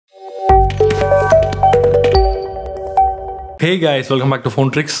Hey guys, welcome back to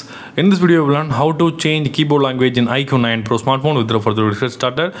Phone Tricks. In this video, we'll learn how to change keyboard language in IQOO 9 Pro smartphone. Without further ado, get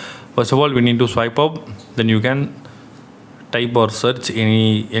started. First of all, we need to swipe up. Then you can type or search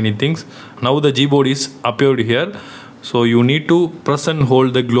any things. Now the keyboard is appeared here. So you need to press and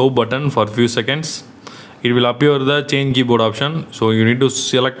hold the globe button for a few seconds. It will appear the change keyboard option. So you need to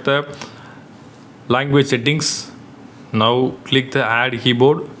select the language settings. Now click the add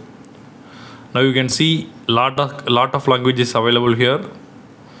keyboard. Now you can see lot of languages available here.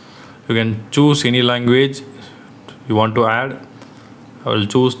 You can choose any language you want to add. I will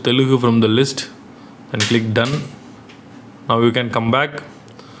choose Telugu from the list and click done. Now you can come back.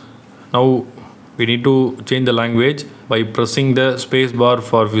 Now we need to change the language by pressing the space bar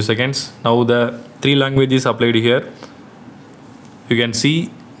for a few seconds. Now the 3 languages applied here. You can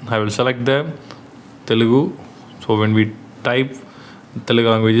see I will select the Telugu. So when we type, Telugu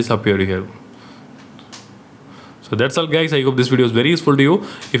languages appear here. So that's all guys. I hope this video is very useful to you.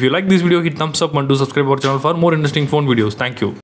 If you like this video, hit thumbs up and do subscribe our channel for more interesting phone videos. Thank you.